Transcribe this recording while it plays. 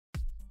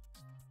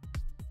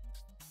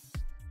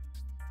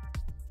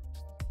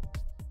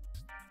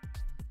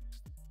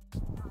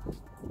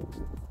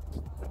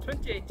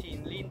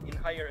2018 Lean in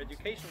Higher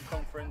Education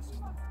Conference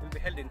will be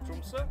held in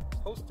Tromsø,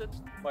 hosted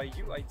by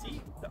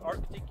UiT, the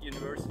Arctic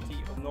University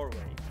of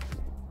Norway.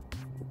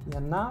 We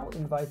are now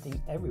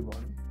inviting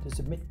everyone to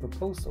submit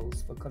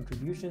proposals for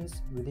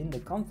contributions within the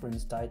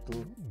conference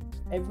title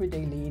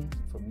Everyday Lean,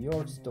 from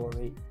your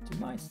story to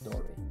my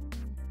story.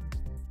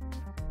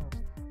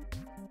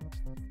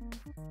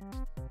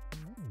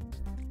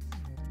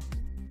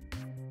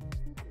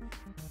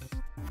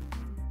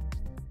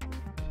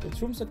 The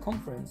Tromsø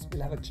conference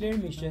will have a clear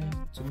mission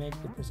to make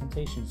the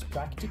presentations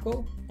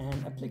practical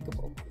and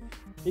applicable.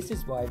 This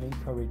is why we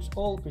encourage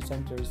all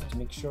presenters to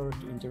make sure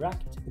to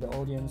interact with the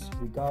audience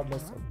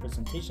regardless of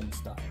presentation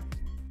style.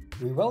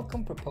 We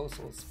welcome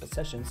proposals for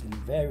sessions in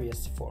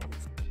various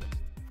forms.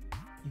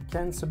 You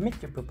can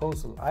submit your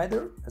proposal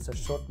either as a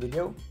short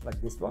video like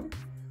this one,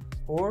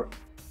 or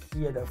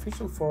via the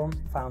official form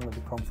found on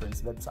the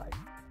conference website.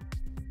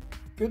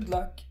 Good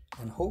luck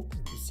and hope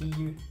to see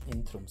you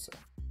in Tromsø.